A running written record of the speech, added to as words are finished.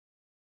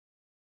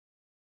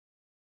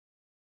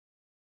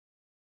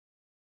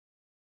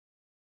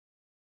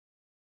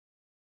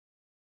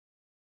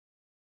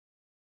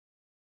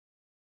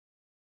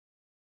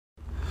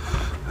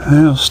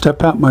And I'll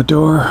step out my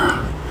door.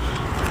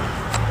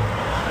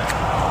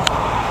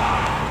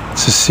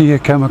 It's a sea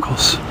of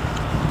chemicals.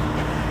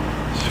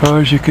 As far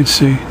as you can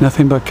see,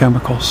 nothing but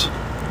chemicals.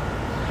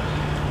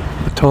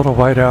 A total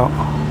whiteout.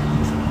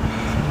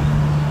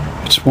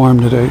 It's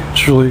warm today.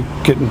 It's really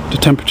getting, the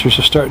temperatures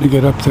are starting to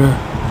get up there.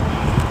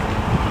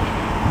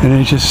 And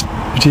you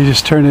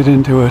just turn it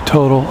into a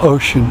total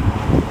ocean.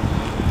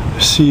 A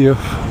sea of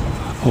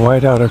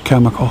whiteout of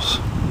chemicals.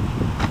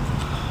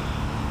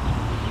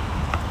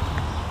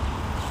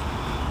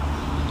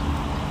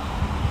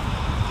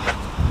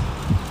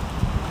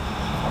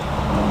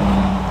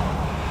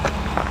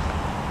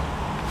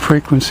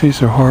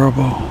 Frequencies are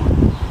horrible.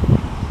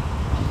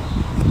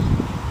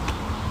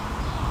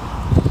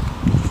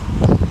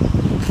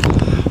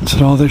 That's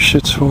what all this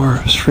shit's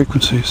for, is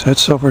frequencies.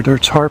 That's over there,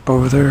 it's Haarp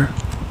over there.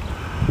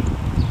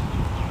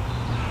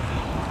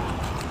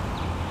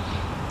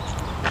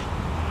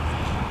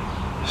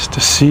 Just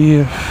a sea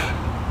of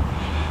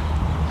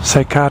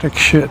psychotic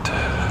shit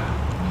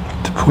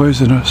to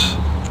poison us.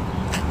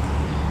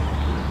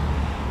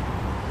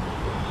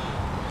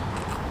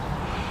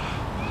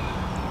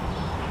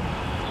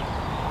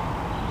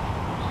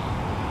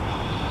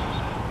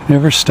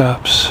 Never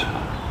stops.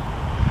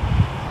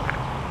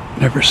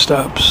 Never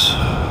stops.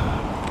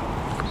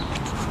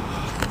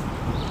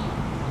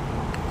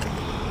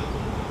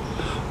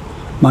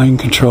 Mind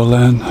control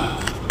land.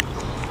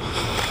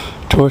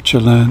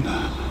 Torture land.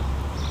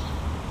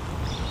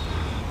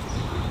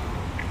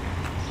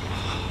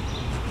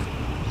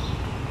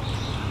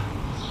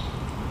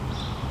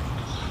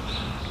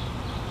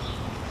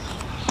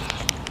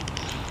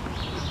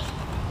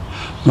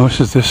 Most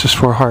of this is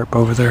for Haarp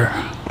over there.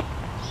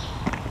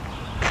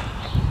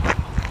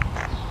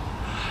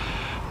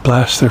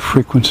 Blast their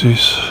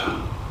frequencies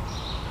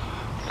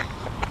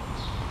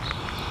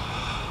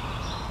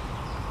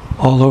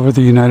all over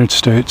the United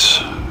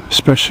States,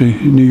 especially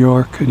in New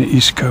York and the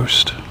East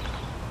Coast.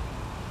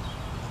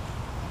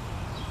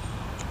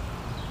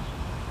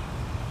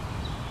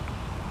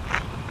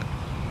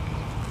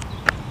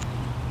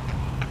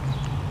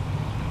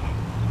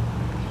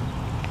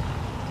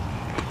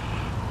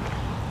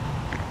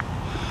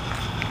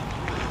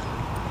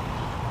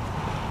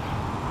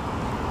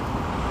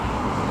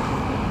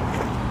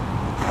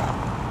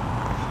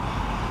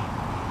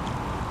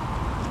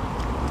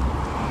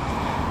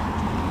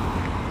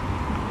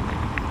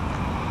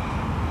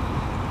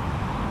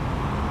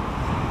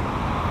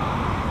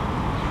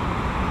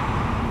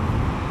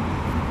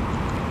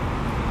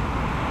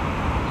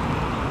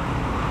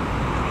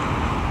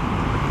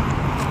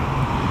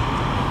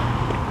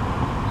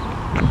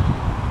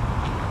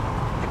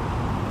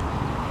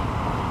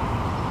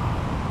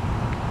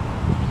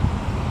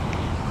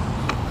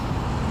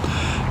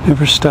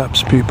 Never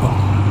stops, people.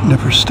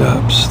 Never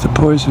stops. The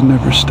poison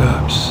never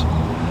stops.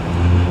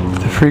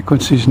 The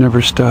frequencies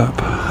never stop.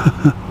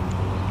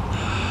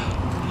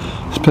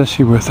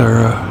 Especially with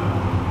our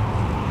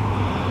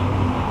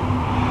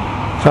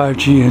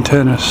 5G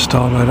antenna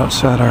installed right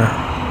outside our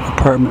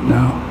apartment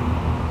now.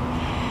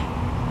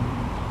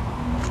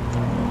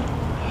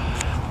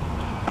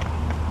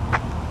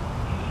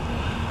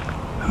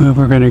 Well,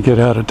 we're going to get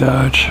out of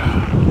Dodge.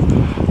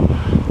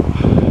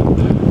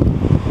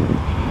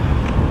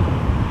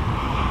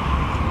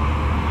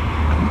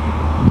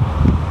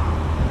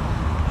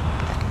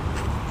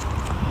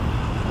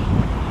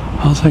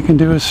 All I can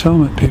do is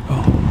film it, people.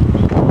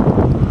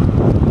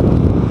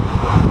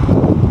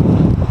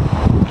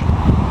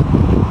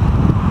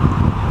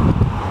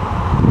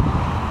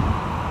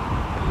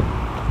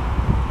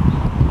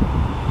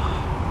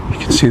 You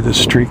can see the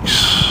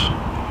streaks.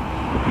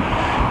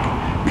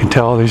 You can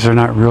tell these are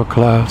not real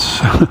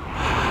clouds.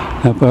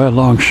 Not by a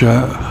long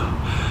shot.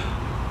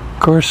 Of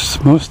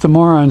course, most of the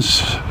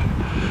morons,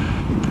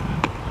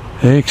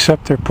 they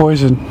accept their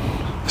poison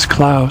as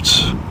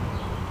clouds.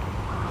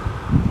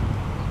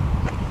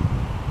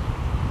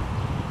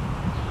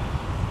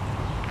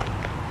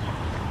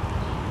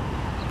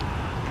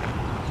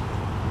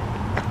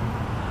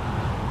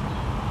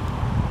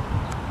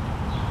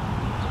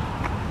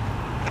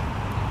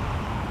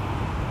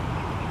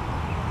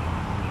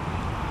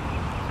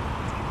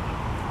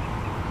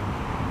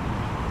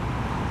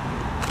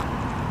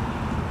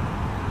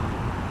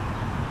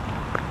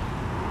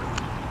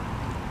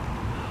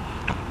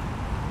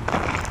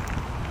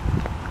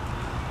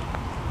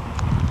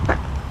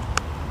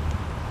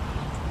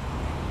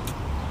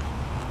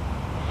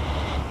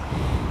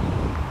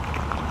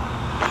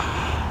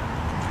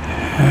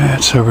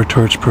 It's over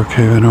towards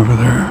Brookhaven over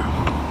there.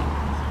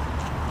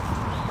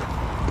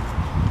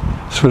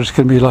 That's what it's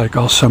going to be like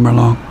all summer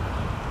long,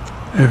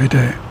 every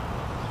day.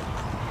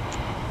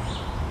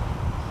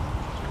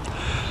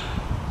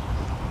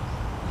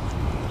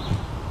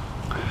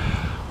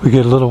 We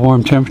get a little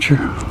warm temperature.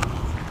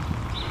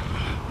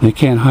 They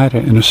can't hide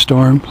it in a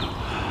storm,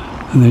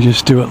 and they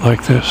just do it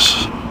like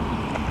this.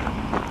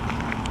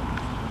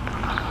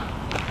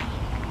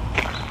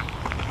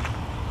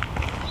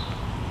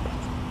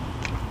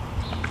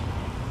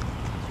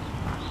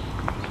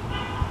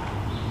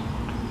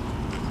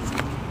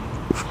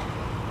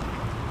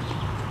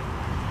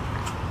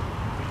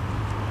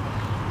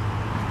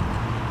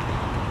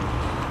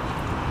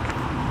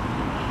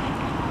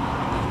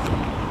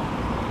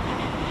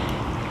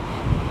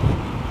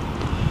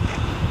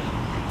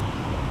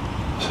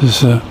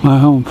 This is my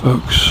home,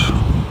 folks.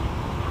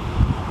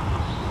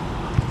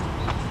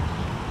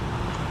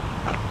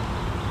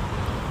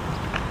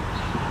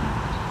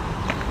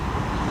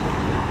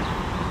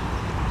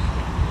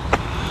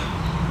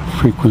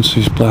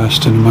 Frequencies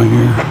blasting in my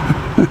ear.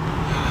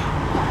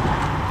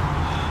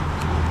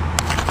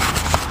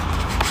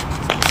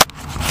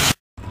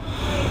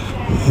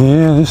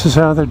 Yeah, this is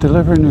how they're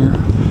delivering their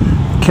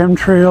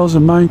chemtrails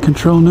and mind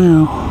control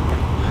now.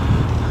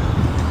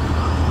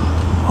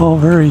 All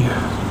very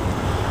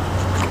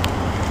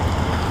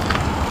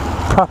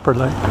proper,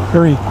 like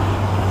very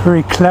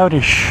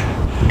cloudish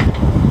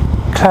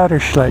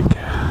like,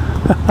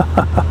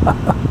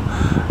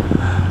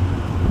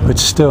 but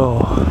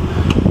still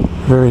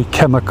very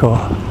chemical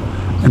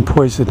and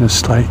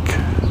poisonous like.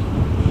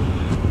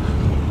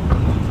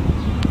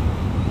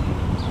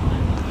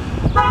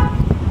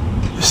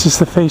 This is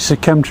the face of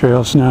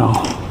chemtrails now.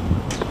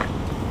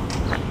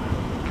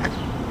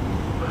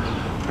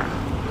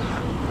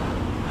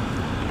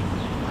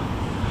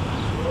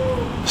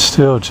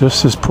 Still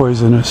just as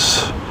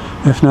poisonous,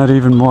 if not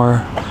even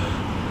more,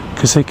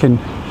 because they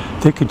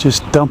could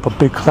just dump a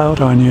big cloud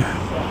on you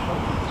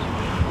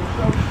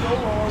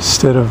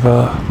instead of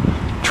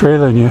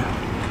trailing you.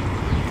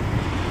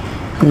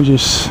 They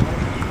just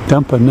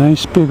dump a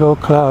nice big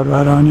old cloud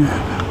right on you.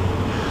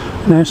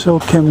 Nice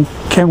old chem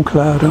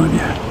cloud on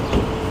you.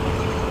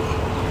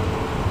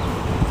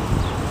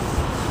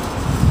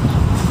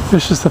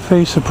 This is the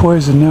face of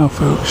poison now,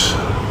 folks.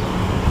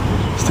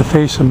 It's the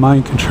face of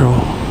mind control.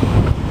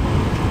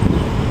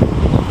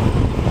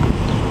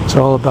 It's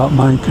all about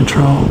mind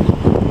control.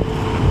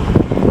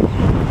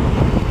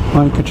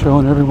 Mind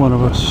controlling every one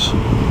of us.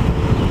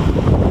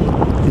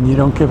 And you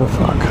don't give a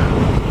fuck.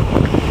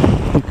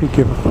 You could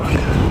give a fuck.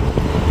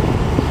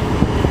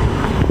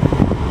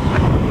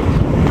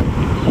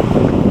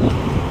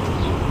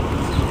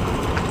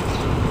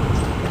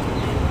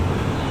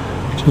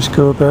 Just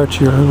go about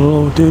your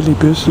little daily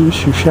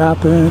business, you're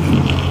shopping,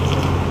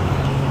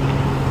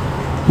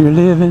 you're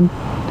living,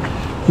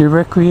 you're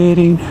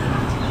recreating.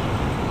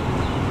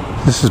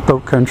 This is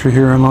boat country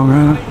here in Long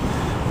Island.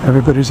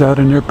 Everybody's out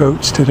in their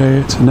boats today.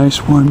 It's a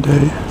nice warm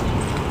day.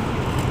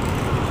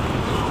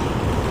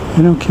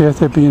 They don't care if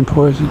they're being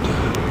poisoned.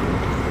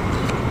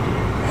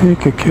 They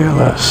could care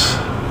less.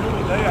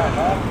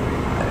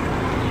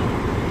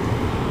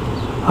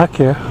 I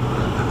care.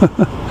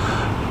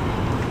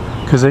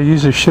 Because they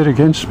use their shit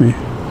against me.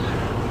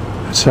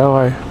 That's how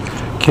I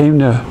came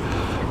to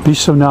be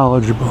so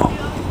knowledgeable.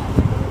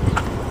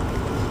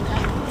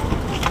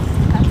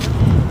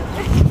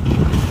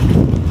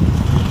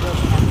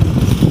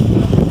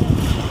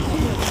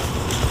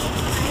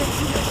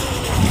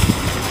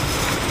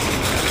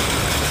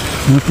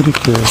 Nobody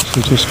cares.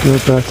 They just go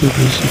about their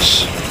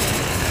business.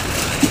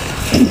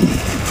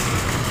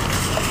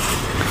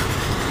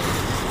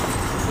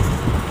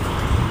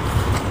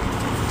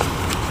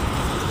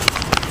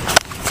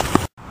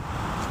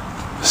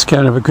 It's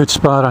kind of a good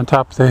spot on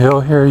top of the hill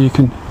here. You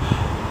can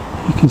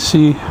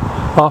see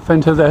off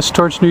into that's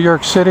towards New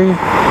York City.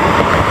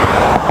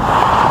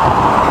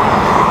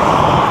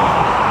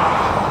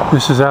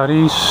 This is out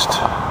east.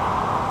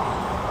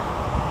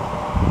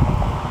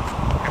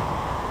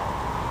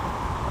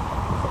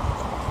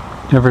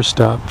 Never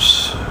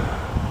stops.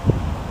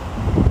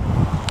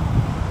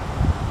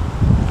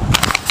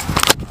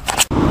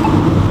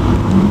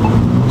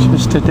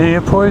 Just a day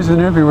of poison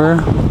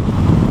everywhere.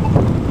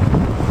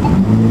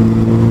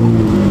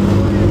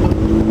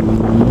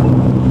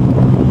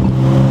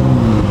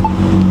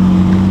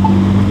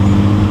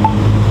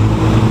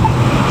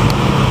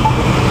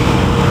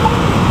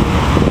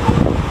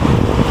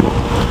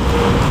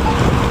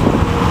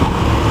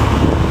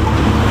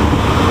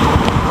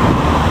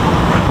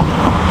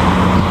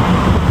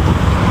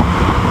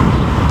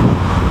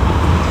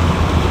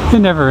 It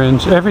never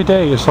ends. Every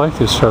day is like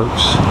this,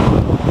 folks.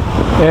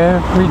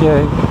 Every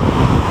day.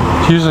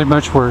 It's usually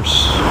much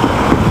worse.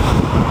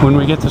 When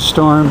we get the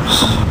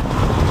storms,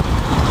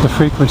 the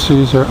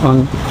frequencies are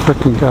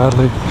unfrickin'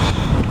 godly.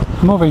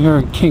 I'm over here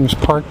in Kings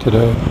Park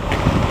today,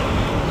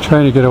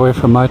 trying to get away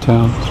from my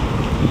town.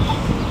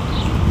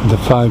 The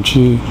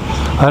 5G.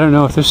 I don't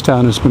know if this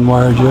town has been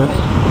wired yet.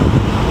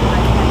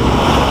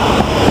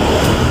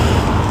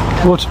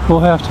 We'll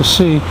have to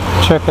see.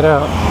 Check it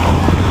out.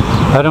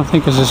 I don't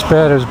think it's as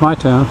bad as my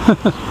town.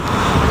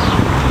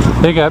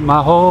 They got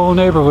my whole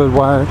neighborhood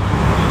wired.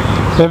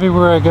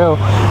 Everywhere I go.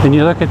 And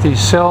you look at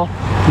these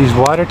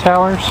water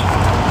towers.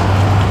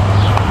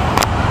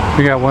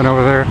 We got one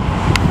over there.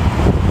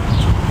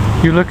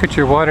 You look at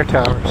your water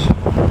towers.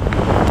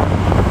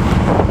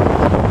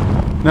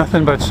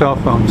 Nothing but cell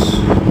phones.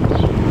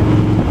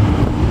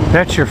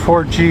 That's your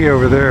 4G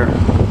over there.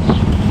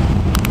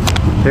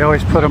 They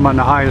always put them on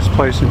the highest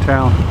place in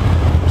town.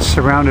 It's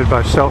surrounded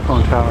by cell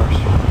phone towers.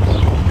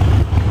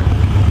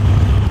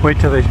 Wait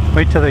till they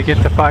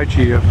get the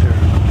 5G up there.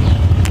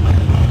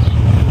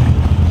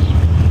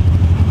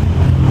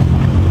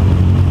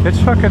 It's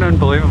fucking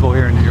unbelievable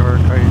here in New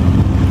York.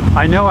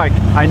 I know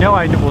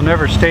I will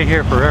never stay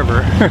here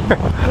forever.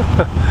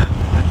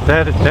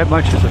 that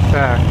much is a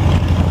fact.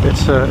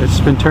 It's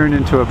been turned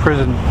into the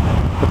prison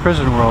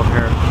world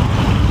here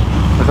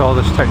with all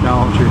this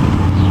technology.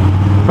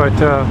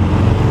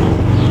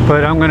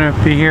 But I'm going to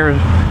be here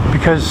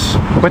because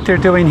what they're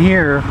doing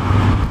here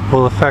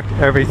will affect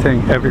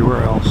everything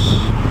everywhere else,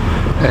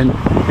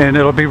 and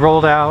it'll be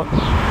rolled out.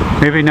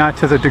 Maybe not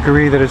to the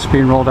degree that it's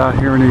being rolled out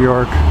here in New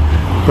York,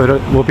 but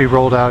it will be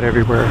rolled out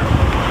everywhere.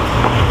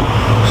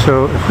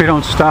 So if we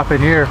don't stop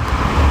it here,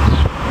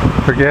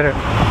 forget it.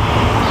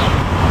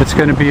 It's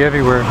going to be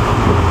everywhere.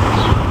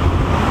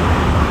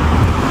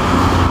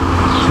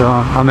 So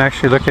I'm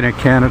actually looking at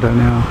Canada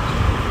now.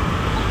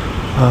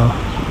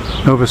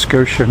 Nova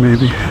Scotia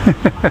maybe.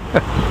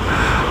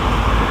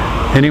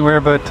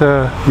 Anywhere but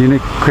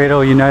great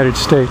old United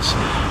States.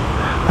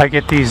 I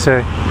get these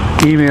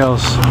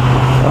emails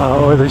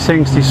or these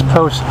things, these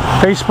posts.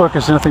 Facebook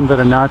is nothing but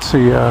a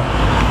Nazi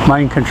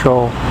mind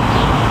control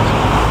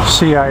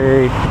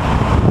CIA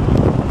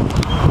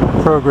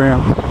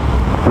program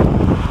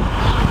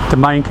to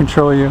mind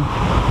control you,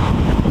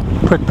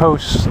 put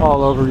posts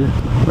all over you,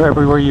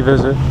 everywhere you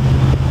visit,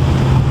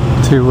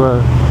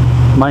 to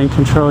mind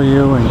control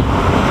you and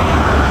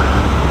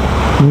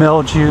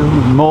meld you,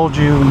 and mold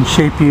you, and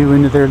shape you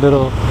into their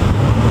little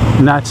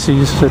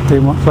Nazis that they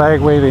want,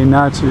 flag-waving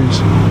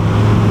Nazis.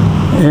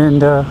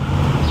 And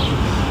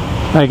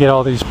I get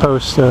all these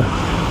posts.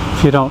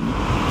 If you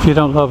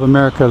don't love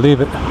America,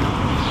 leave it.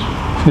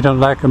 If you don't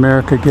like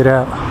America, get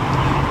out.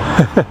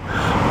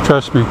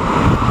 Trust me.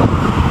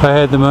 If I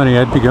had the money,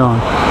 I'd be gone.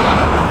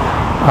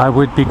 I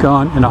would be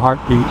gone in a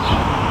heartbeat,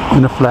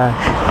 in a flash.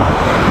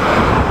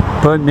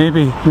 But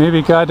maybe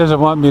God doesn't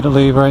want me to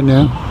leave right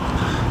now.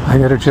 I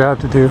got a job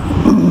to do,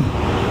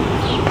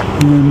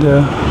 and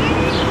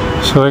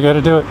so I got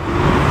to do it.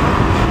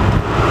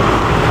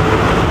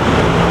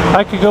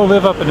 I could go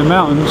live up in the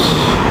mountains.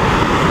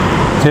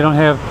 They don't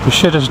have, the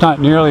shit is not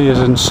nearly as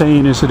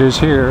insane as it is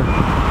here,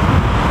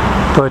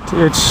 but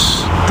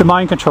it's, the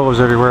mind control is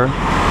everywhere.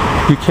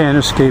 You can't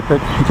escape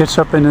it. It gets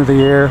up into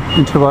the air,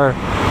 into our,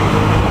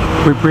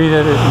 we breathe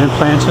it, it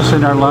implants us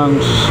in our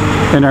lungs,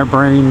 in our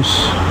brains,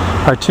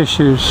 our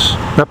tissues,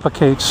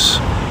 replicates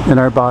in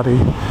our body,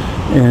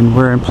 and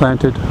we're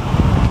implanted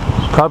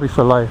probably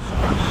for life.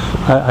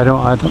 I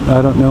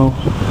don't know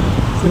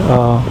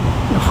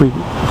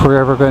if we're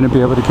ever going to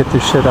be able to get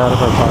this shit out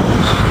of our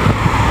bodies.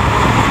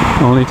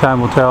 Only time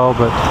will tell,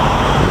 but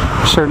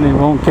we certainly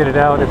won't get it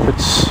out if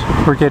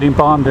we're getting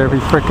bombed every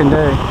frickin'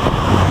 day.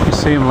 You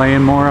see them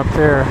laying more up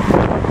there,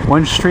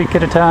 one streak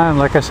at a time.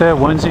 Like I said,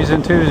 onesies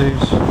and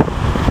twosies.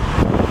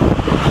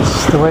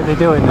 It's the way they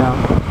do it now.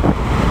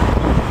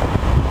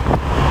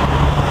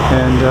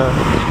 And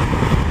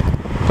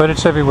but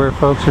it's everywhere,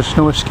 folks. There's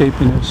no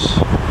escaping this.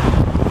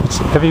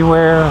 It's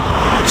everywhere.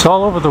 It's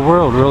all over the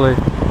world, really.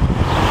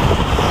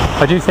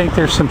 I do think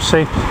there's some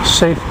safe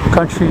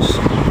countries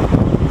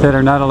that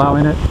are not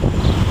allowing it.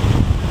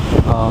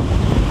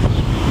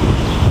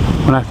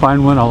 When I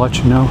find one, I'll let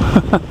you know.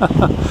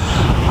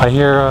 I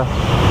hear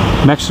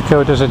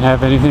Mexico doesn't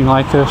have anything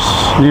like this,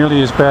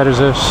 nearly as bad as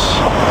this.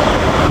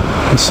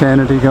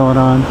 Insanity going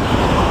on.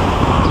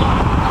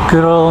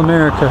 Good old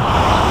America.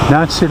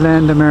 Nazi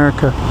land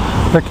America.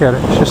 Look at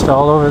it. It's just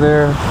all over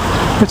there.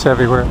 It's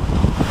everywhere.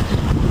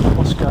 The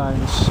whole sky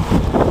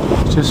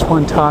is just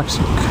one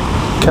toxic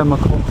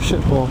chemical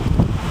shithole.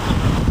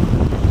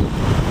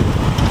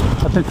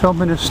 I've been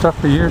filming this stuff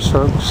for years,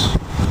 folks.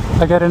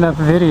 I got enough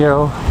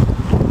video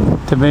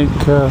to make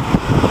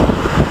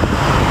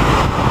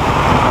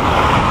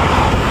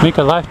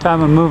a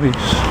lifetime of movies.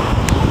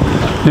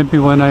 Maybe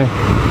when I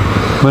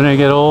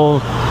get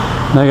old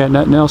and I got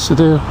nothing else to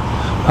do,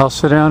 I'll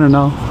sit down and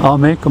I'll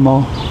make them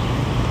all.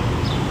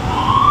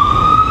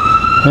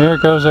 There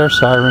goes our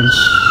sirens.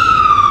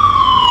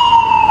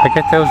 I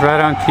get those right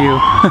on cue.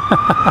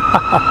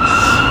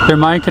 They're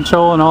mind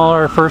controlling all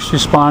our first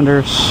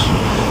responders.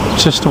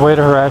 It's just a way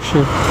to harass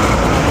you.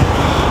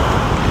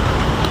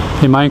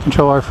 They mind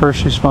control our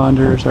first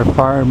responders, our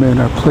firemen,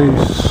 our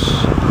police.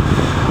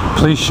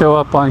 Police show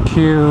up on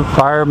cue,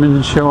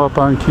 firemen show up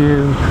on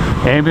cue,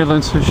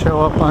 ambulances show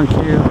up on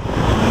cue.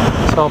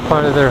 It's all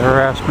part of their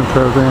harassment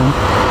program.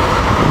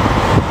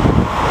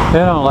 They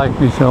don't like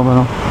me filming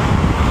them.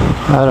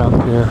 I don't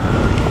care.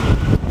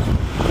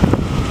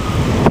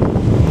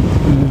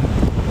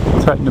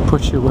 Threaten to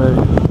put you away.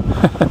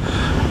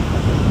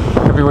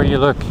 Everywhere you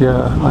look,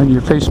 on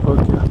your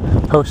Facebook,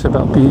 you post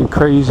about being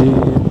crazy.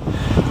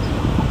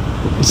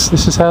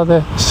 This is how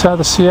the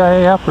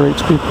CIA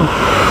operates, people.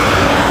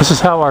 This is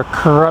how our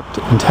corrupt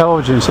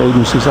intelligence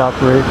agencies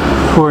operate,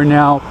 who are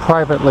now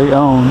privately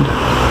owned.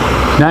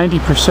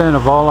 90%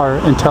 of all our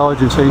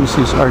intelligence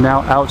agencies are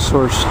now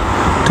outsourced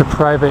to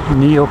private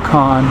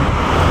neocon,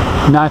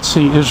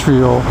 Nazi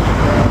Israel,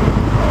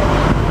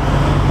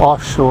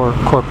 offshore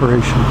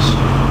corporations.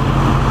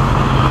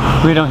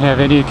 We don't have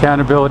any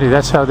accountability.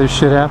 That's how this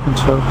shit happens,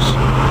 folks.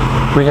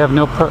 We have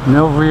no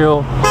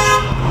real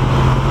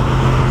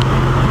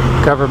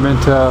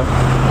government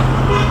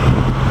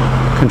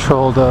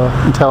controlled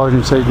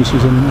intelligence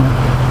agencies anymore.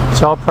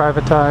 It's all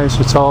privatized.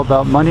 It's all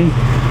about money,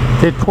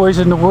 They'd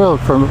poison the world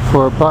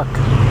for a buck.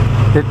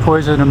 They'd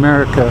poison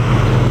America.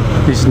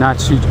 These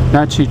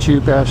Nazi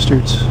Jew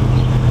bastards.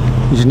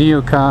 These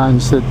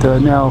neocons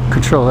that now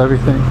control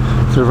everything.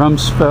 The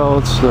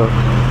Rumsfelds,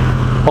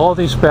 all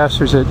these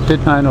bastards that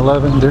did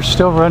 9/11, they're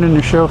still running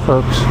the show,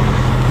 folks.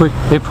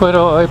 They put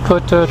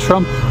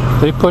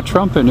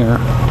Trump in there.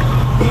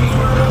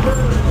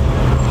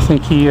 I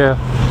think he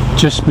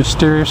just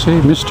mysteriously,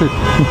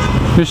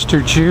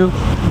 Mr. Jew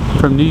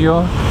from New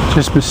York,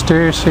 just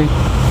mysteriously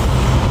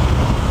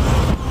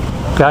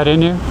got in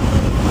there?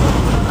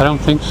 I don't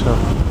think so.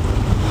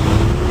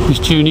 These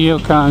Jew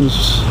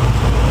neocons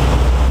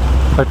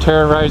are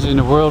terrorizing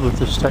the world with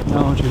this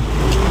technology.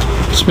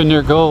 It's been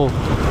their goal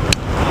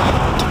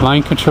to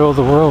mind control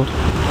the world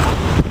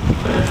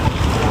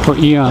for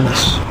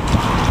eons.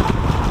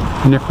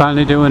 And they're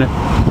finally doing it.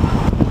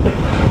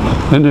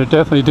 And they're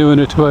definitely doing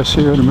it to us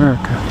here in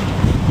America.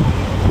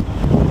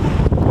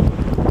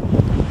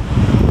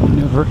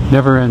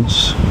 Never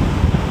ends.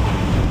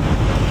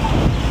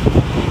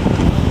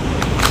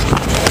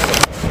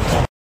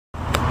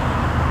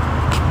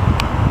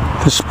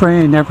 The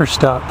spraying never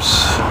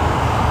stops.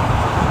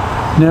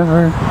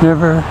 Never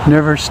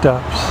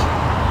stops.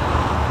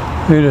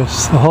 Look at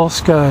this. The whole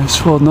sky is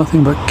full of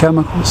nothing but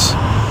chemicals.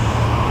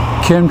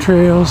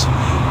 Chemtrails.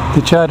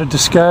 They try to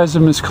disguise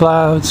them as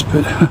clouds,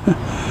 but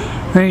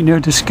there ain't no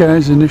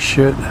disguising this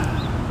shit.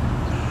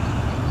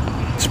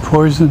 It's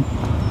poison.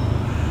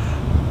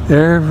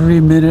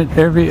 Every minute,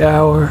 every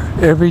hour,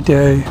 every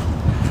day,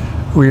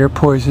 we are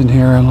poisoned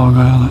here on Long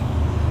Island.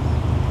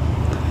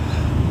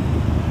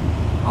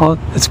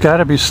 It's got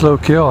to be slow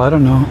kill. I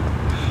don't know.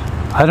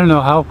 I don't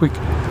know how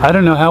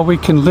we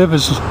can live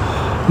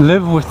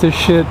with this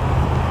shit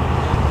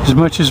as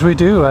much as we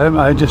do.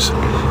 I'm just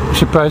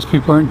surprised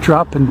people aren't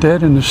dropping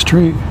dead in the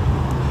street.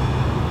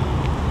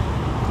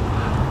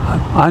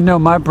 I know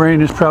my brain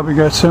has probably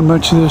got so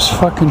much of this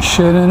fucking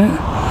shit in it.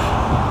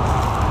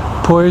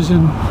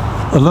 Poison,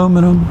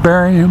 aluminum,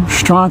 barium,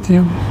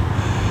 strontium,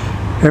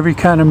 every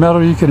kind of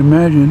metal you can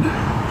imagine.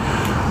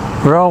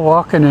 We're all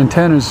walking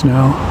antennas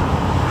now.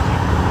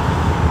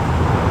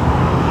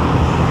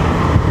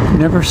 It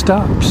never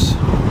stops.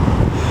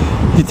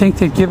 You'd think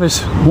they'd give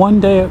us one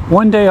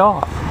day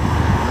off.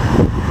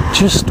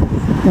 Just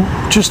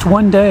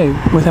one day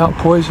without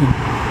poison.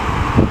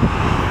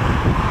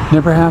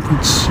 Never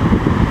happens.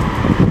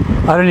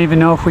 I don't even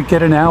know if we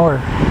get an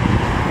hour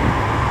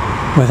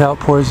without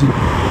poison.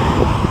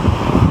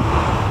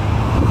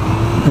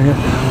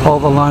 All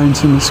the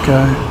lines in the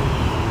sky.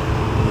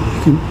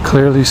 You can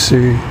clearly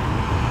see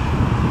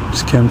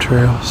it's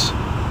chemtrails.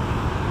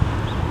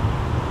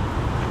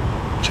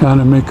 Trying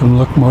to make them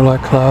look more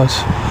like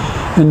clouds.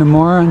 And the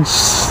morons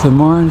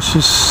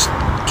just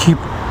keep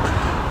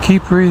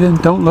breathing,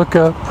 don't look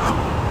up.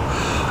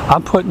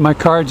 I'm putting my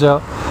cards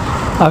out.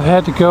 I've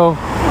had to go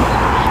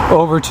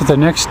over to the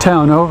next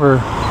town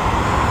over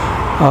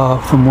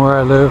from where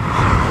I live,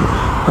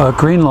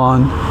 Green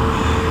Lawn,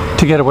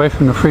 to get away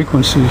from the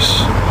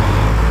frequencies.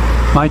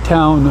 My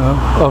town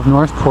of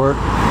Northport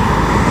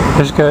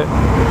has got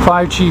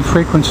 5G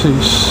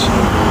frequencies,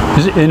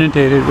 is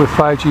inundated with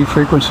 5G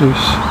frequencies.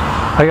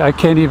 I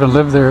can't even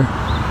live there.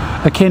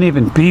 I can't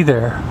even be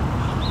there,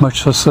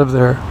 much less live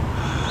there.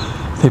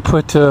 They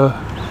put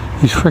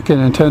these freaking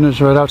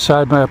antennas right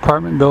outside my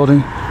apartment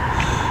building.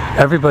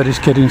 Everybody's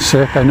getting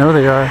sick. I know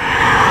they are.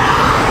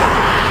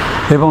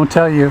 They won't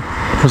tell you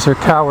because they're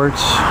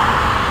cowards.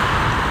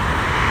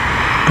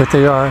 But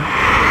they are.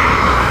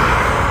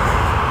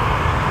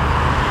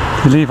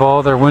 They leave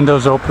all their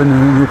windows open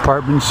in the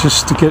apartments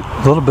just to get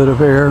a little bit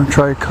of air and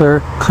try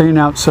to clean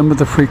out some of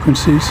the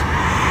frequencies.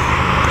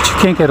 But you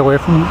can't get away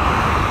from them.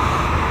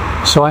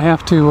 So I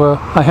have to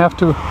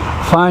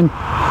find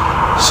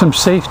some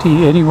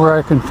safety anywhere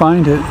I can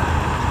find it.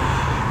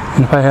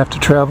 And if I have to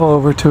travel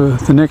over to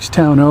the next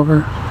town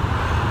over,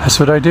 that's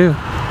what I do.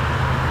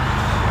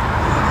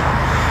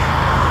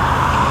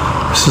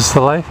 This is the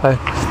life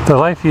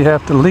you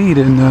have to lead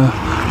in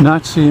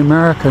Nazi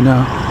America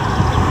now.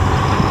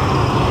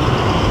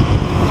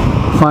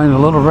 Find a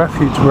little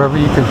refuge wherever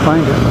you can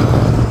find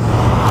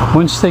it.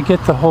 Once they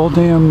get the whole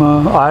damn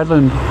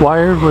island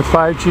wired with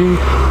 5G,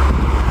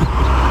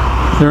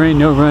 there ain't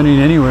no running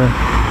anywhere.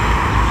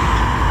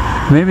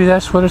 Maybe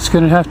that's what it's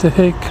going to have to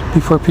take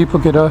before people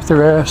get off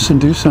their ass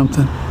and do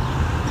something.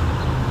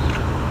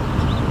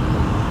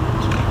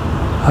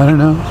 I don't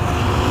know.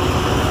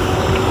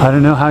 I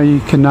don't know how you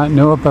cannot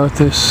know about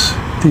these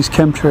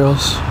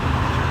chemtrails.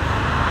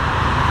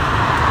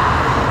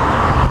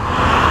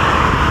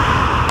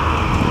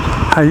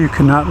 How you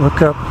cannot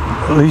look up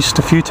at least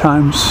a few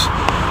times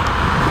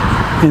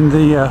in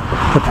the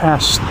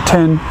past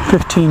 10,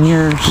 15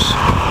 years.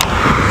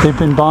 They've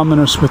been bombing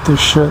us with this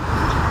shit.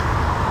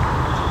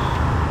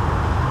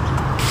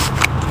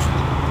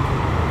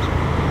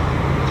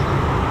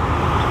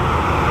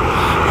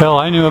 Hell,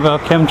 I knew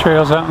about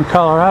chemtrails out in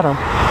Colorado.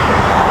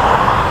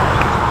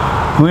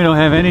 We don't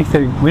have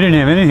anything. We didn't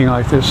have anything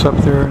like this up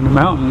there in the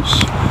mountains.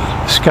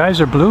 The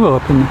skies are blue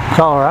up in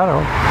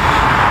Colorado.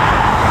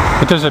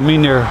 It doesn't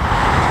mean they're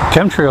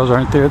Chemtrails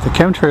aren't there. The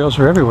chemtrails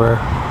are everywhere.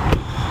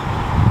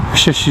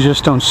 It's just you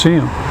just don't see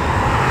them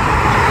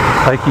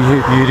like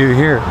you do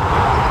here.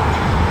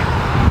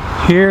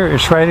 Here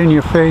it's right in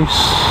your face.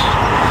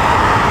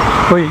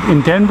 Wait,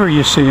 in Denver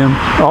you see them.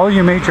 All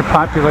your major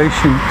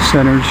population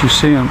centers you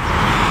see them.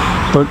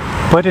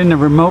 But in the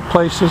remote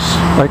places,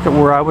 like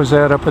where I was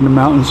at up in the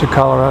mountains of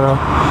Colorado,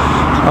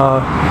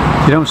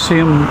 you don't see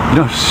them.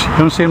 You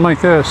don't see them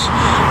like this.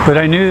 But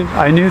I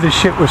knew the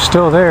shit was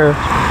still there.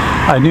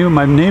 I knew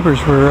my neighbors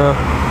were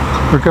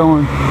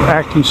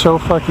acting so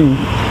fucking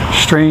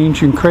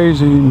strange and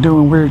crazy and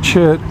doing weird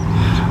shit.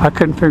 I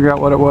couldn't figure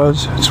out what it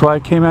was. That's why I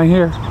came out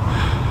here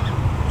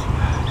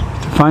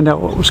to find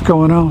out what was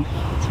going on.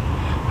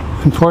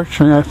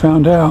 Unfortunately, I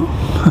found out.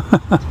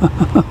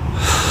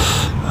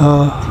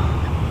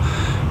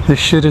 This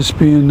shit is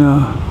being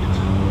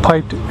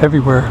piped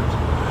everywhere.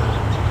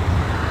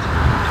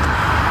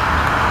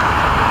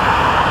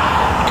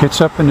 Gets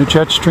up in the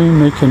jet stream.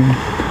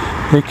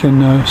 They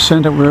can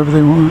send it wherever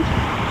they want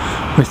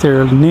with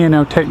their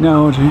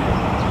nanotechnology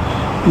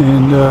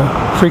and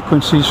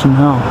frequencies from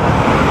hell.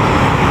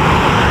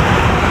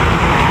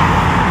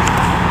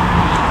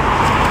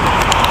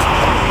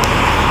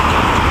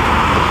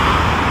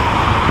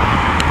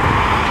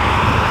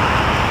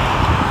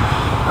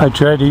 I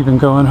dread even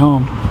going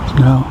home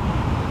now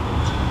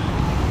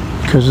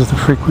because of the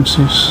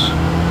frequencies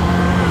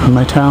in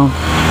my town.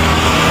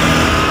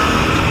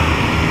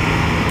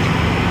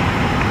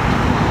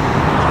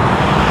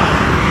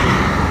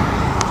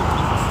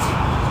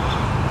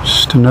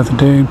 Just another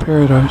day in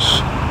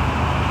paradise.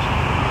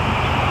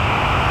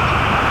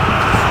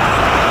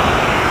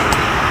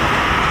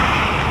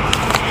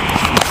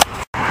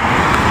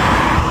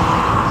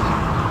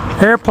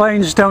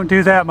 Airplanes don't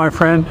do that, my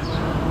friend.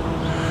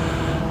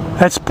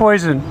 That's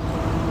poison.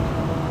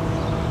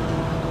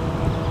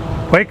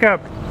 Wake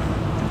up.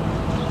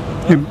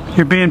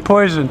 You're being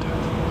poisoned.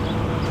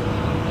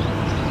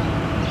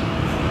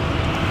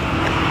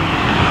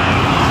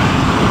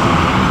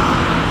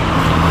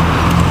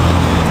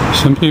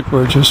 Some people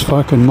are just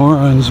fucking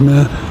morons,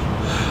 man.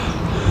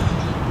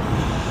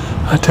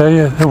 I tell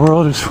you, the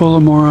world is full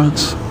of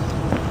morons.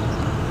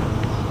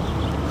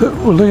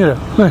 Well, look at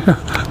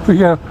it. We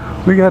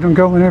got them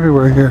going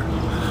everywhere here.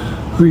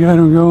 We got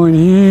them going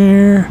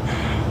here.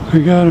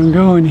 We got them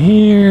going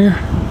here.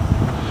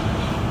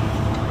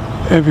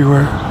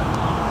 Everywhere.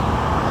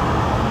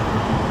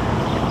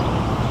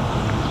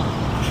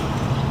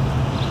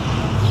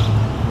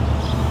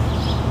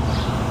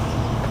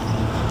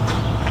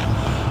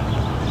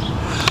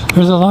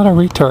 There's a lot of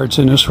retards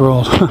in this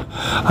world.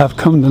 I've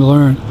come to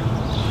learn.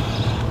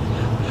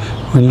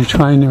 When you're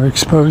trying to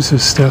expose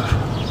this stuff,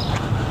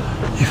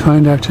 you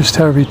find out just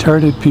how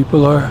retarded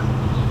people are.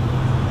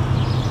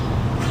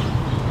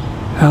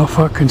 How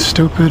fucking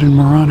stupid and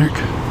moronic.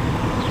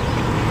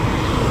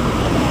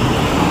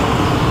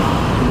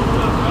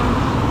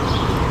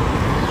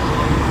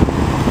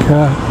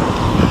 God.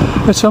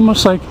 It's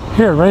almost like,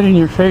 here, right in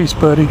your face,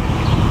 buddy.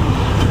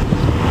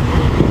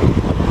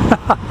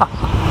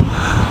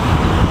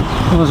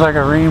 Almost like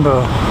a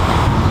rainbow.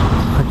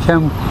 A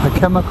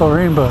chemical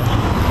rainbow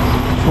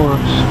for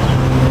us.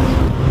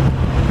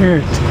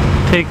 Here,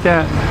 take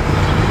that.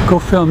 Go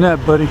film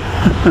that, buddy.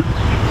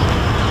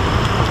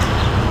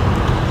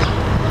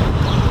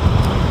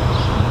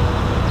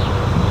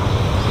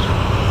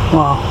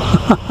 Wow.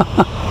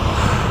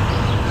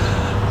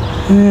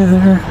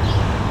 Yeah,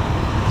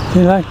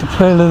 they like to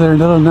play their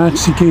little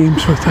Nazi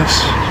games with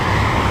us.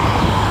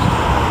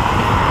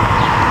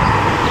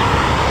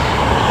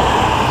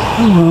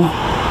 Oh well,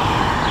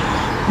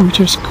 we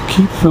just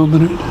keep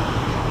filming it.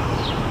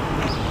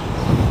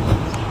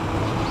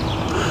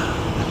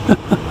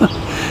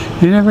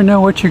 You never know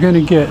what you're going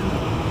to get.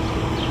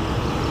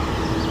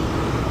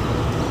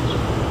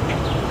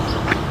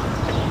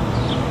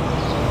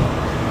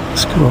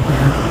 Let's go over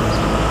here.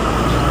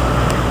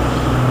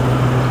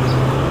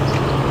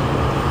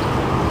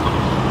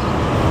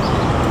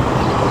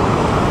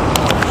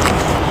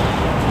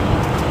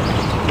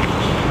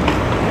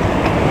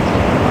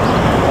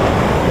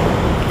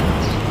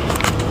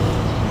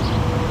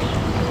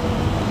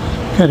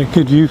 Got a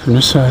good view from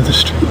this side of the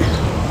street.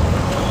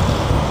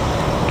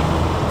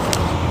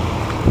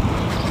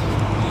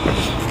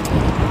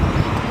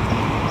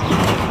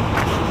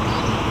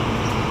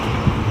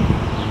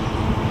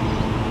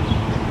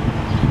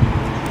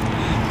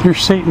 They're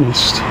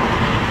Satanists,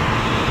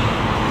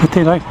 but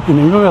they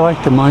really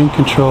like to mind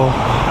control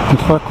and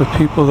fuck with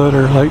people that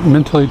are like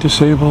mentally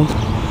disabled,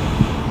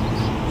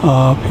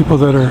 people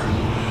that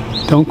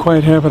don't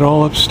quite have it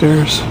all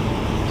upstairs.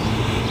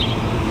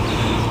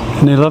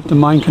 And they love to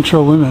mind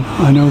control women.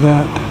 I know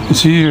that.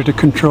 It's easier to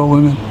control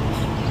women.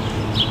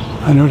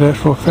 I know that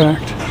for a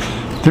fact.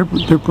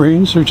 Their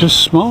brains are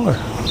just smaller.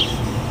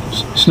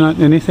 It's not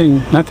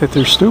anything, not that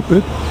they're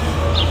stupid,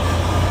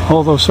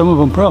 although some of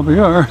them probably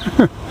are.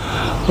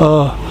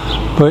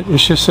 But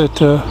it's just that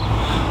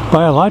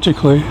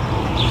biologically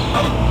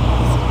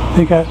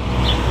they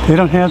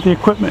don't have the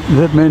equipment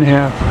that men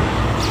have.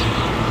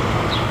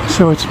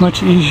 So it's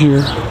much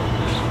easier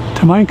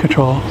to mind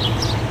control.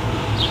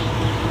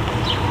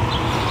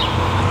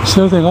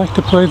 So they like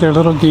to play their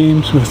little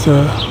games with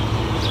the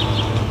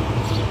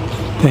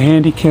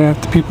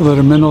handicapped, the people that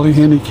are mentally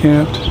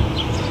handicapped,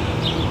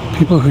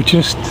 people who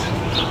just,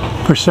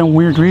 for some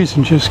weird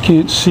reason, just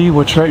can't see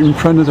what's right in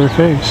front of their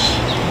face.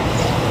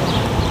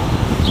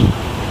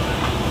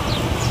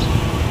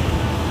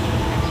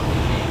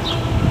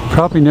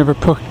 Probably never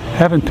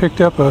haven't picked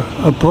up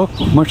a book,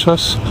 much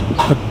less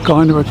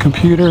gone to a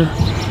computer,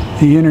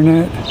 the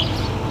internet,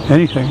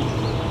 anything,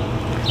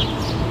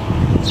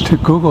 to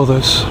Google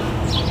this.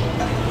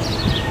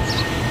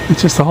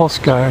 It's just the whole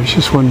sky. It's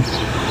just one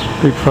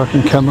big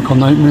fucking chemical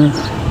nightmare.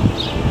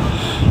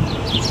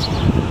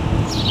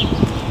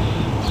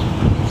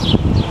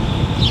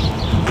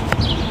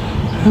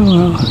 Oh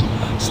well,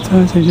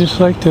 sometimes they just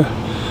like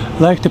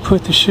to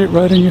put the shit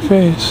right in your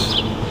face.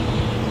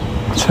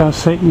 That's how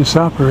Satanists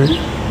operate.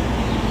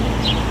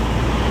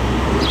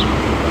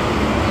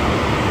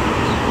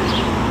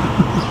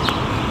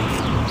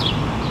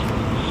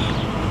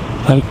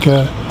 Like,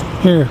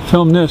 here,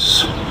 film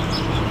this,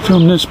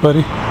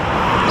 buddy.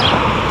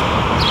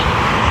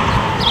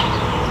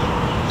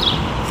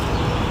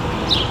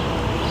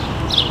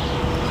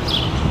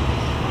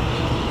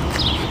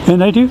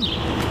 And I do.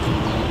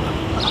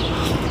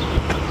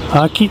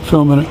 I'll keep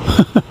filming it.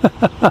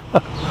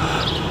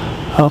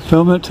 I'll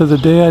film it to the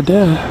day I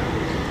die.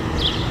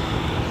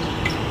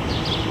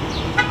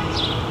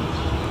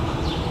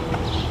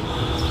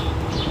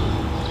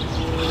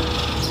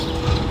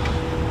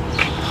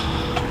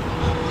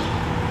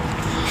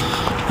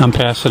 I'm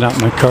passing out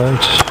my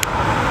cards.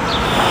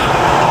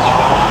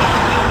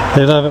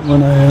 They love it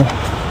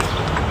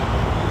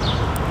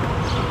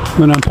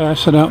when I'm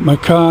passing out my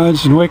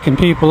cards and waking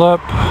people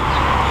up.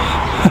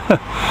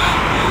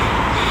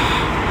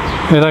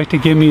 They like to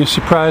give me a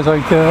surprise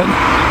like that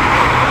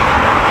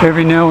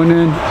every now and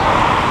then.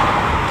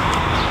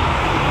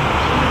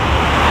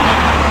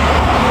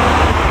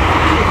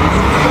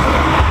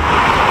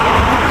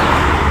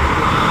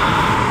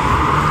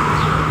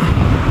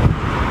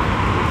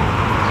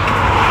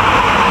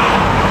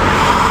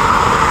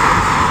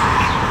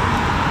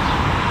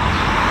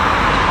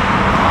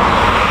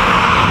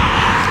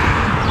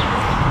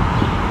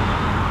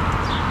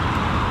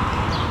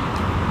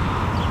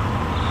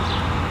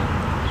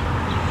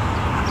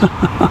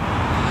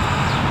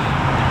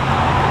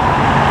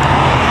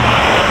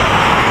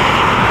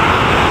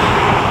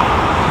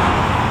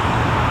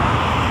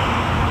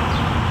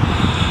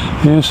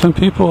 Yeah, some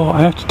people,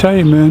 I have to tell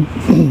you, man,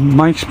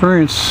 my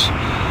experience,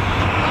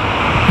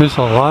 there's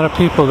a lot of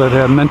people that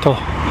have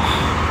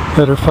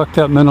that are fucked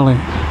up mentally.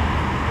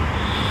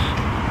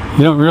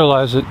 You don't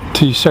realize it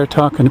till you start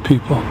talking to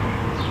people.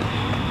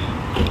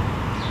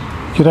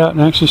 Get out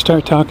and actually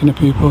start talking to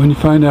people and you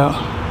find out,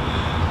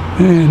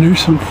 man, there's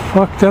some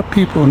fucked up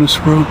people in this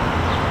world.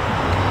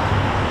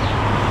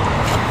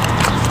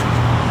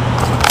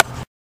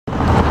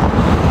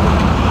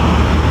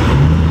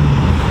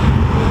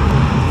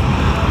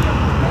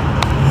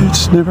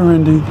 It's never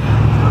ending.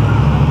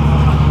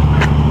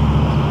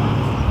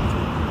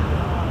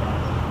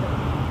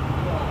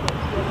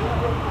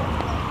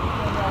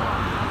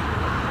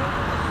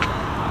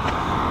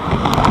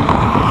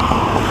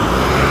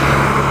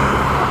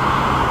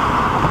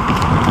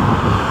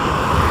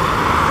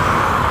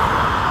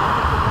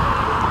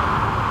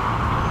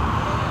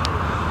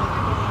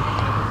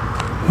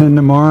 And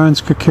the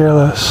morons could care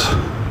less.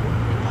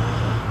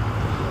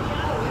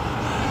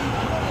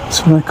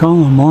 That's what I call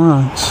them,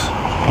 morons.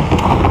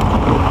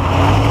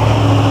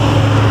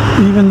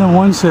 Even the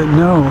ones that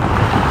know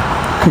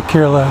could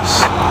care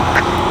less,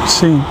 it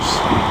seems.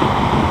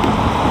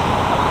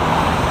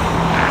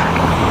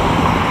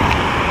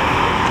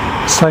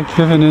 It's like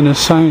living in a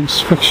science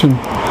fiction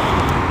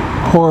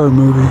horror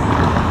movie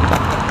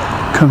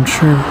come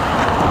true.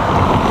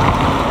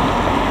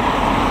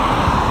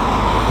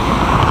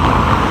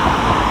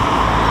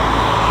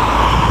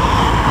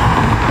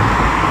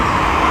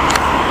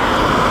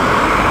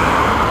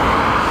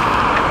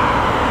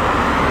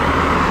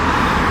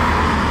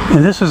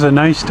 And this is a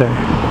nice day.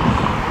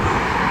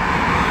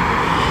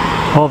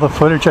 All the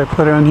footage I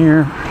put on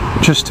here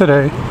just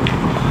today,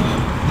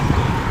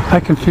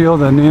 I can feel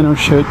the nano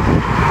shit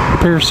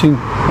piercing,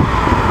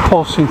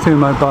 pulsing through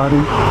my body.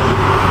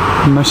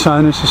 And my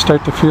sinuses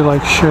start to feel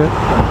like shit.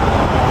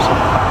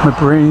 My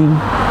brain,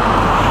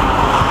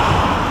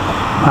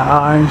 my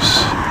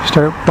eyes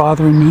start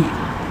bothering me.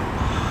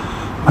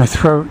 My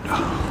throat.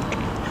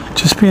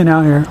 Just being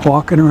out here,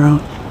 walking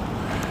around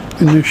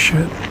in this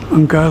shit,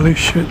 ungodly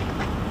shit.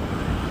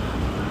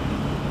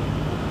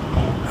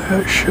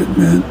 That shit,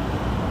 man.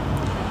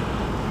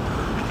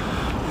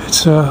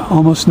 It's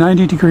almost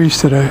 90 degrees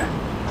today.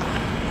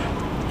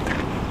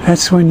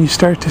 That's when you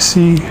start to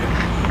see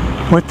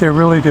what they're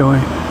really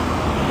doing.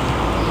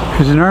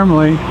 Because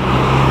normally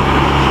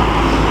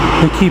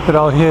they keep it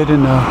all hid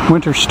in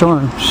winter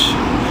storms.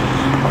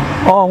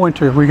 All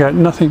winter we got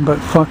nothing but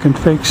fucking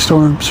fake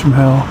storms from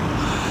hell,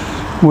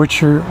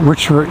 which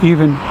were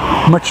even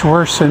much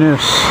worse than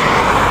this,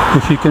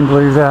 if you can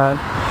believe that.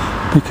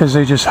 because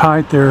they just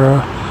hide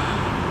their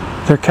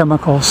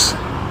chemicals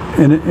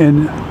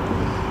in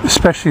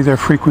especially their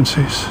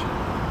frequencies.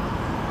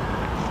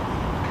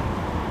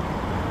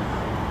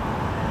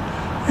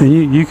 And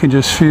you can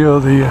just feel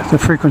the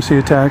frequency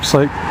attacks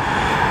like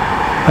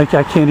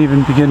I can't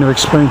even begin to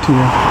explain to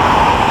you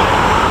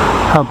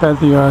how bad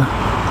they are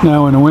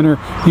now in the winter.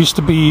 Used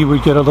to be you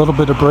would get a little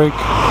bit of break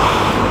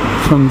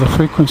from the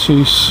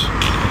frequencies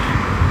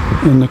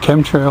in the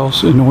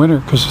chemtrails in the winter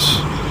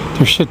because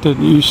their shit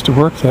didn't used to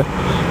work that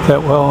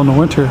well in the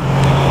winter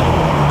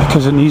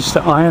because it needs to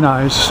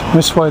ionize.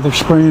 That's why they're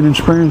spraying and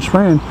spraying and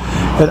spraying.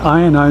 It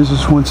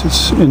ionizes once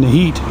it's in the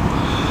heat.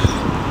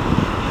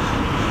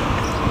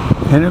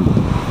 And it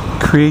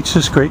creates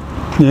this great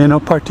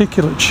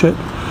nanoparticulate shit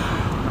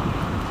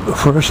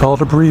for us all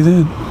to breathe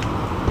in.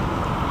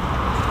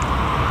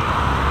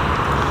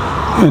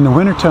 In the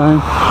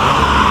wintertime,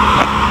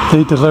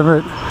 they deliver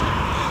it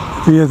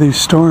via these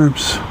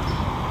storms,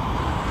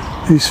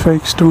 these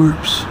fake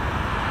storms.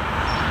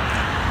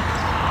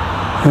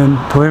 And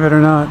believe it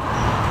or not,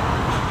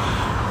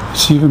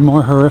 it's even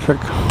more horrific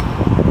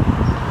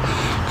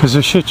because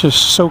the shit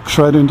just soaks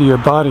right into your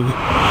body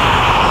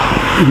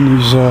in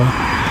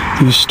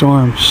these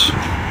storms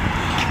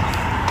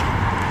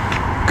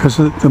because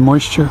of the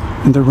moisture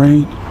and the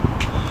rain.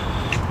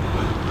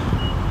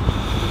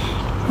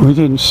 We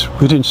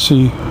didn't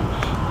see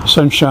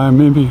sunshine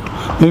maybe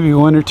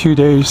 1 or 2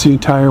 days the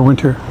entire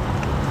winter.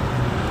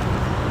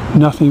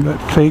 Nothing but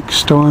fake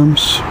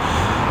storms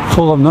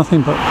full of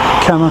nothing but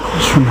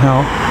chemicals from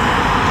hell.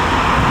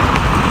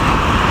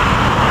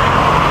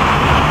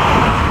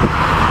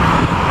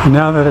 And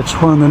now that it's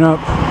warming up,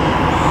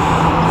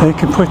 they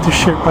can put the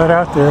shit right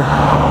out there.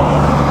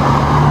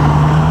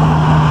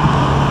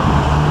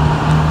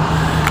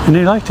 And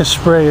they like to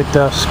spray at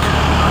dusk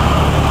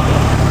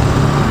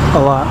a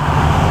lot.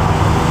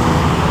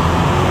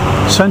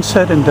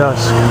 Sunset and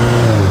dusk.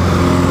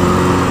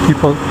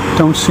 People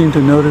don't seem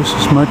to notice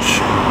as much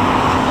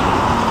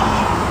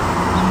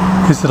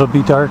because it'll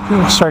be dark.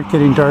 It'll start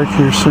getting dark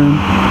here soon.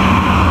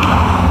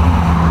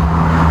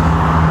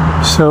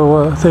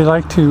 So they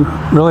like to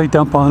really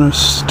dump on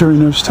us during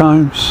those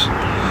times.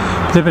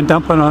 They've been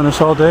dumping on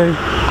us all day.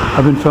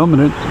 I've been filming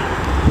it.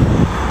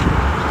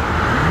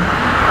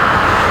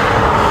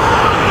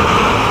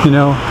 You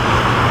know,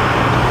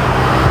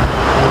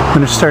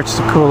 when it starts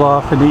to cool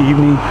off in the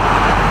evening,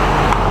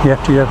 you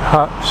have to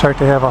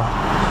have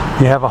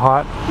a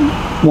hot,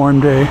 warm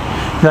day.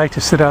 You like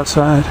to sit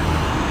outside,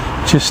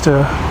 just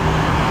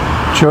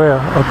enjoy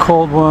a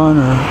cold one,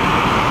 or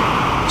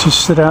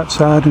just sit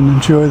outside and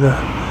enjoy the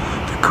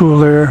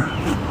cool air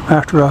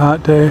after a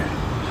hot day.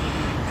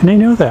 And they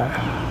know that.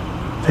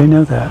 They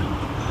know that.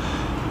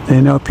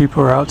 They know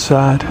people are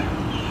outside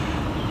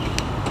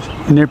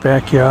in their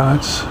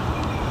backyards,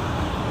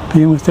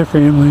 being with their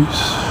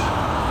families,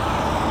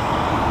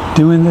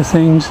 doing the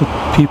things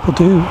that people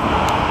do.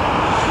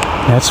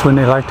 That's when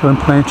they like to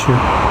implant you.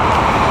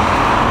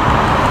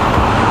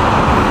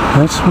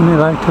 That's when they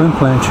like to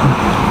implant you.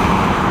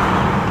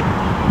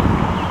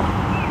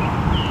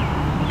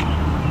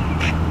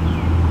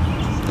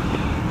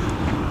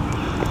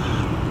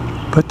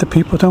 But the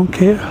people don't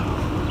care.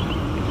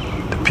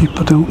 The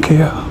people don't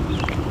care.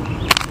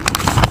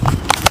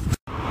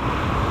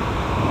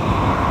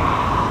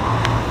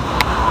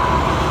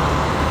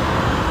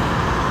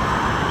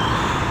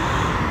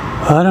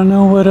 I don't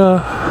know what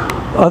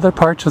other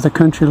parts of the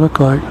country look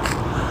like.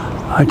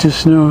 I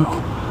just know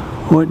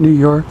what New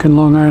York and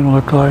Long Island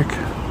look like,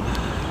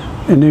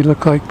 and they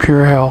look like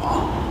pure hell.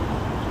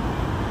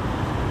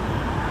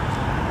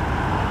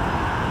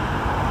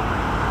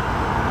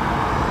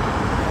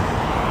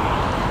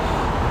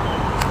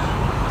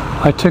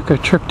 I took a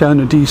trip down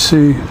to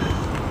DC,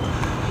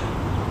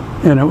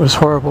 and it was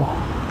horrible.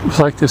 It was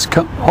like this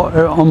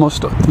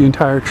almost the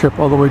entire trip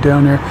all the way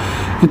down there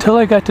until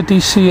I got to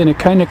DC, and it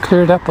kind of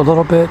cleared up a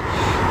little bit.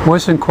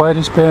 Wasn't quite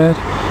as bad,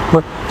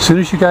 but as soon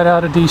as you got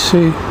out of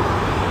DC,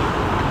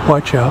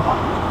 watch out.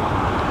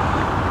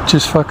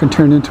 Just fucking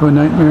turned into a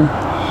nightmare.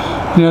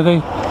 You know,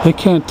 they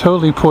can't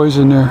totally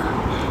poison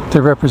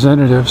their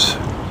representatives.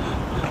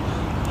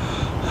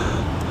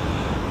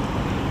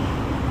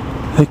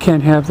 They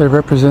can't have their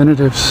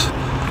representatives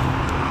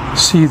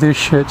see this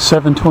shit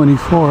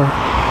 7/24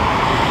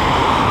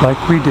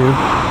 like we do.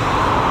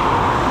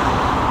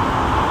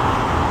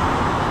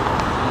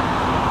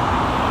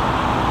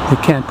 They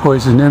can't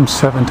poison them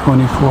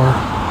 7/24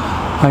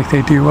 like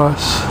they do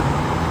us.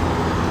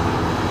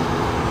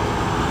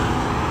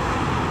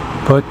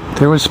 But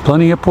there was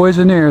plenty of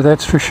poison there,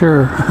 that's for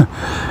sure.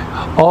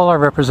 All our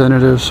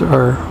representatives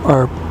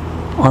are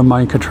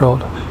mind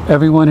controlled.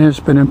 Everyone has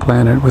been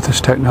implanted with this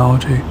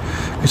technology.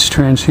 It's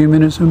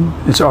transhumanism,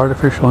 it's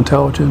artificial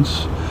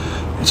intelligence,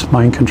 it's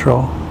mind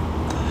control.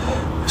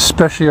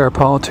 Especially our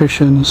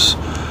politicians,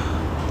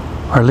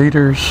 our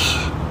leaders,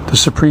 the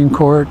Supreme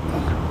Court.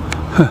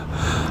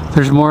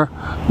 There's more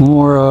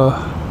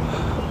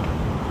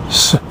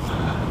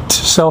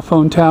cell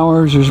phone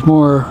towers, there's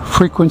more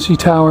frequency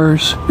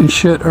towers and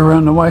shit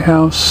around the White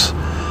House.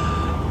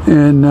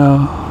 And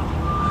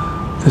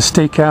the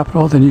state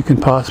capitol than you can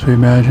possibly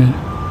imagine.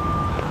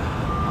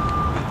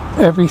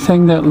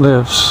 Everything that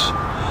lives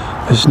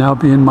is now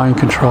being mind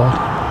controlled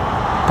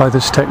by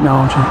this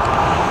technology.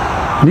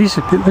 And these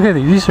are, look at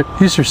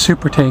these are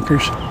super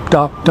tankers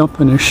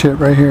dumping this shit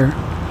right here.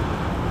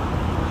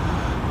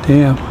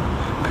 Damn,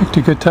 picked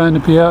a good time to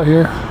be out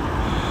here.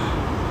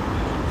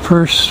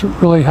 First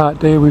really hot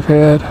day we've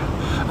had.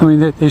 I mean,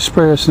 they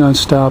spray us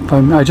non-stop.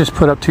 I just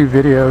put up 2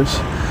 videos.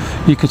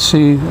 You could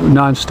see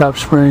non-stop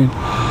spraying.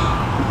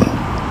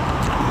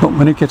 But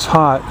when it gets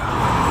hot,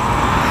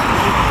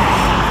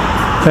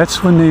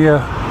 that's when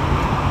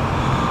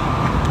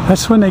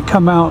they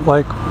come out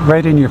like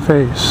right in your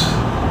face,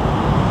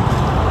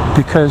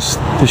 because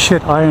the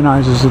shit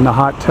ionizes in the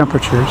hot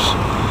temperatures,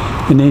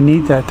 and they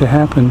need that to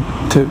happen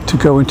to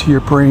go into your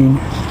brain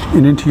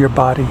and into your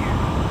body.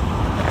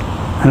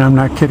 And I'm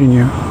not kidding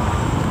you.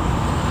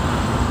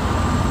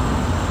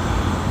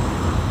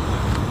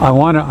 I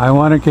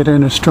want to get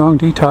in a strong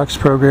detox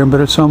program,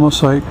 but it's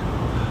almost like,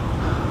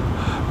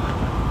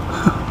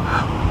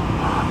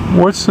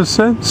 what's the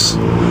sense?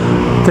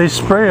 They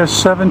spray us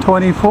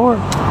 724.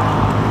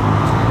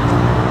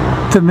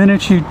 The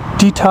minute you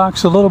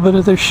detox a little bit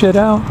of this shit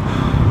out,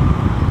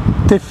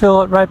 they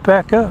fill it right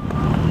back up.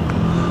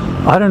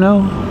 I don't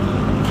know.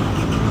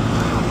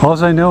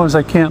 All I know is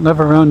I can't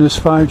live around this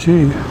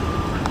 5G.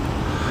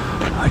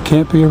 I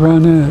can't be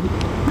around that,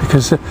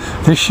 because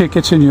this shit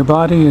gets in your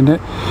body, and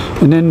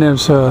then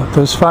there's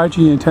those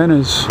 5G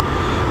antennas.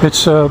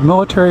 It's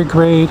military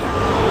grade.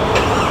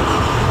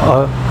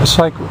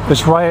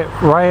 It's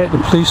riot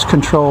and police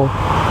control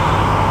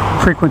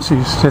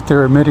frequencies that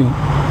they're emitting.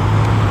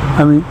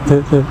 I mean,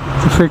 the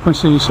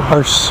frequencies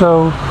are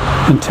so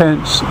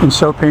intense and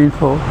so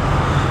painful,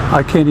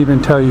 I can't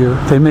even tell you.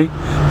 They make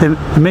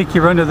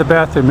you run to the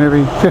bathroom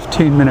every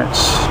 15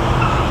 minutes.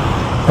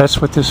 That's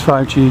what this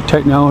 5G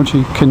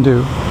technology can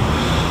do.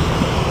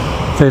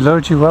 They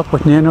load you up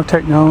with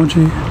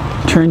nanotechnology,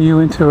 turn you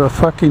into a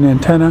fucking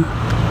antenna,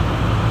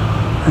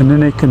 and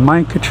then they can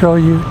mind control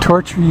you,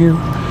 torture you,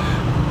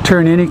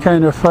 turn any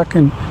kind of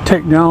fucking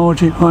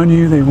technology on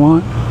you they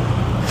want.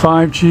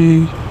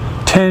 5G,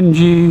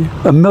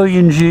 10G, a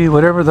million G,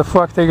 whatever the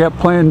fuck they got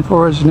planned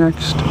for us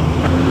next.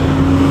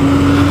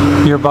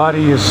 Your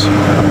body is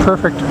a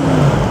perfect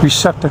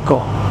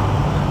receptacle,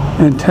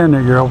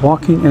 antenna. You're a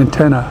walking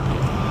antenna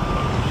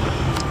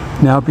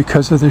now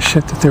because of the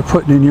shit that they're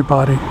putting in your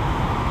body.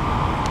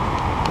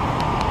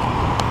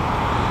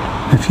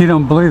 If you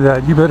don't believe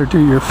that, you better do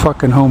your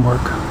fucking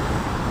homework,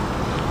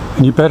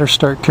 and you better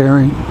start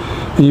caring,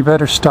 and you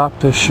better stop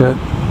this shit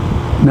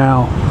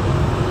now.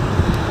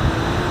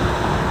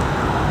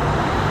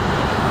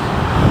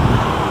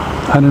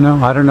 I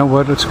don't know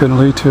what it's going to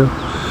lead to.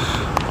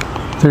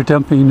 They're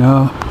dumping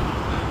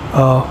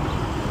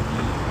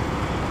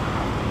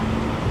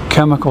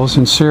chemicals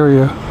in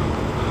Syria,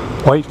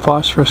 white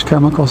phosphorus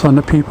chemicals on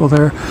the people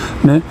there.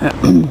 And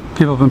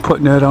people have been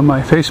putting that on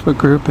my Facebook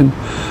group, and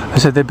I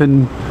said they've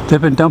been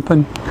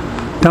dumping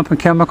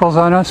chemicals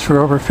on us for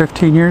over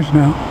 15 years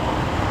now,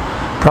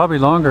 probably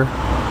longer.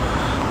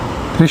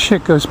 This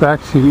shit goes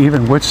back to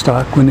even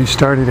Woodstock when they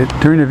started it.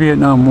 During the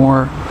Vietnam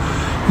War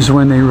is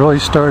when they really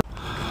started.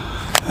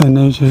 And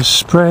they just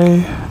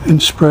spray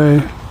and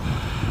spray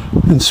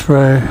and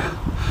spray.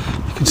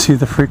 You can see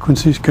the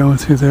frequencies going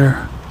through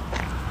there.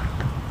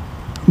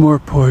 More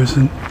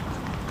poison.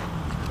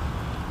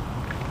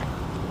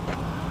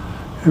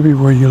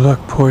 Everywhere you look,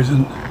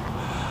 poison.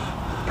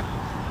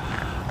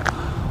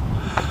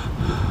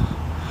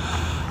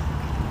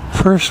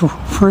 First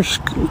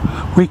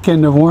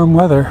weekend of warm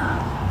weather.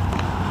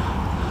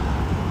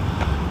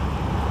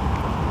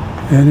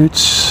 And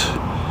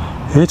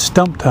it's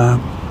dump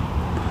time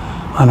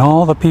on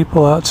all the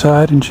people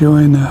outside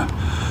enjoying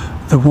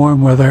the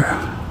warm weather.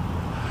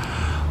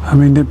 I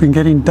mean, they've been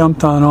getting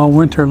dumped on all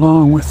winter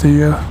long with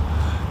the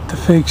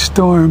fake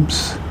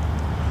storms.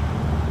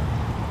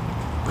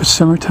 But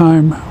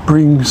summertime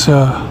brings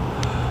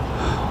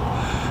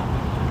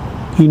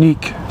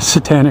unique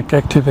satanic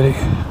activity,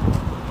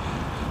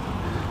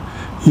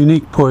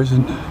 unique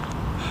poison.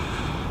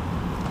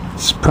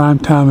 It's prime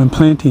time in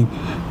planting.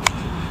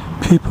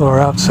 People are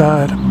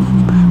outside,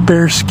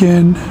 bare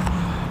skin,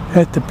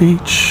 at the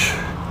beach,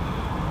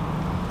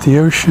 the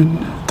ocean,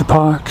 the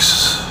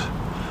parks,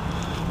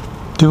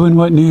 doing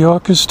what New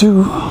Yorkers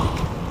do,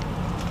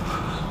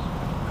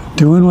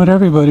 doing what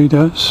everybody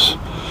does,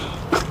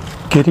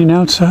 getting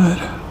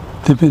outside.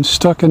 They've been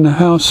stuck in the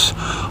house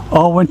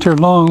all winter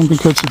long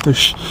because of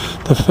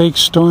the fake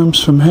storms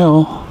from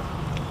hell.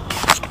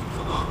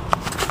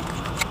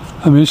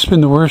 I mean, it's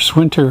been the worst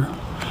winter.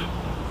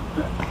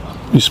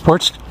 The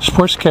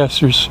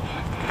sportscasters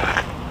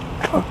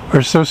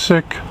are so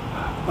sick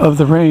of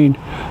the rain,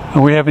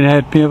 and we haven't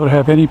been able to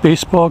have any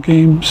baseball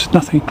games,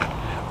 nothing.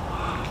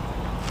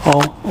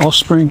 All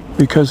spring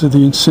because of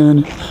the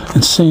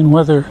insane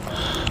weather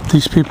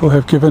these people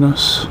have given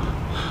us.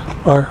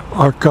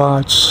 Our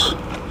gods,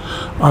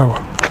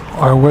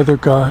 our weather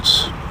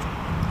gods.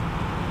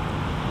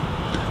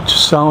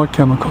 Just solid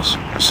chemicals,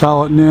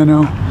 solid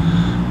nanotechnology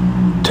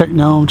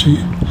technology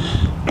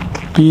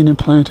being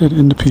implanted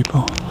into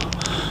people,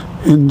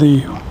 in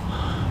the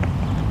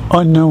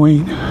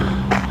unknowing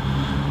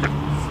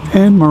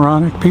and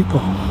moronic people.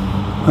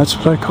 That's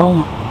what I call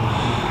them.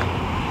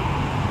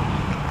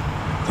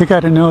 They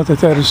got to know that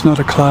that is not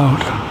a cloud.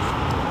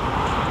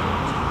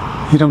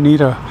 You don't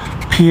need a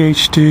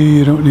PhD,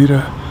 you don't need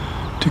a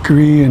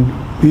degree in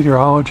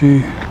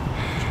meteorology.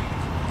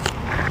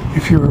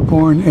 If you were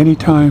born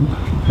anytime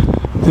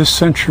this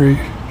century,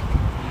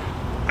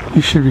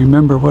 you should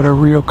remember what a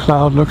real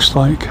cloud looks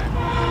like.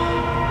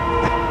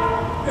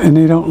 And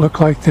they don't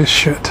look like this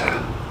shit.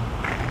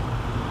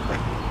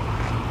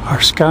 Our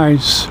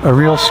skies, a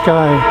real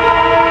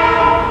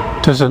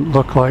sky, doesn't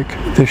look like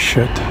this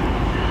shit.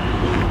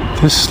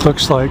 This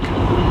looks like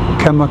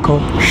chemical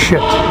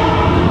shit,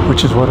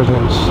 which is what it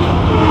is.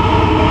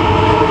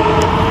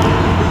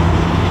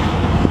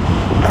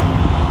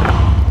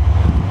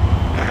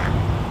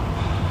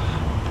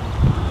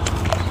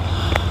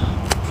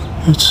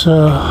 It's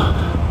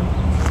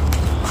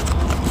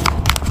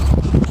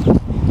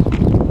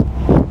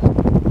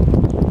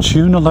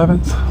June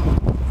 11th,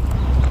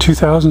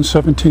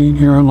 2017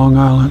 here on Long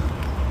Island.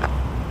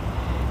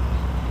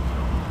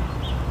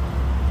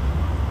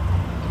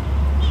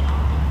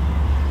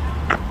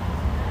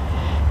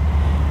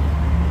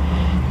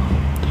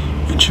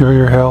 Enjoy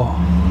your hell.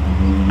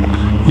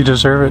 You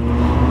deserve it.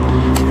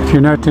 If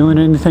you're not doing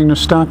anything to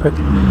stop it,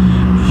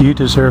 you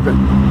deserve it.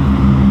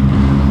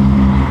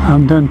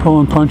 I'm done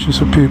pulling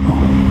punches with people.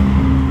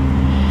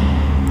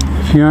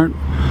 If you aren't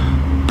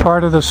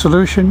part of the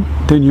solution,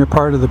 then you're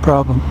part of the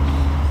problem.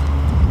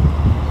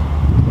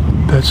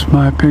 That's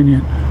my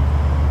opinion.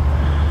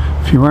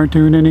 If you aren't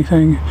doing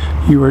anything,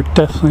 you are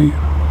definitely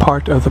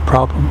part of the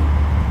problem.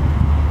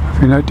 If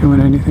you're not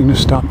doing anything to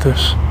stop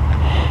this.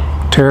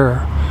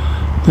 Terror.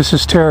 This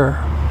is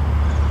terror.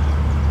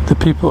 The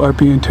people are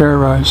being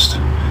terrorized,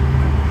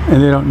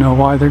 and they don't know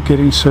why they're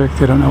getting sick.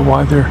 They don't know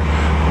why there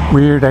are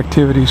weird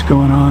activities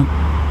going on.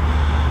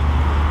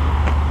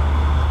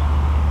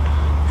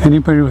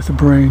 Anybody with a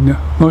brain,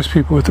 most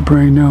people with a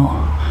brain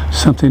know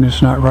something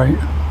is not right.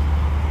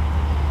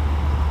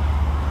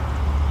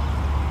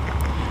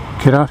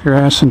 Get off your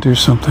ass and do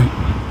something.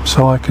 That's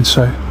all I can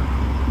say.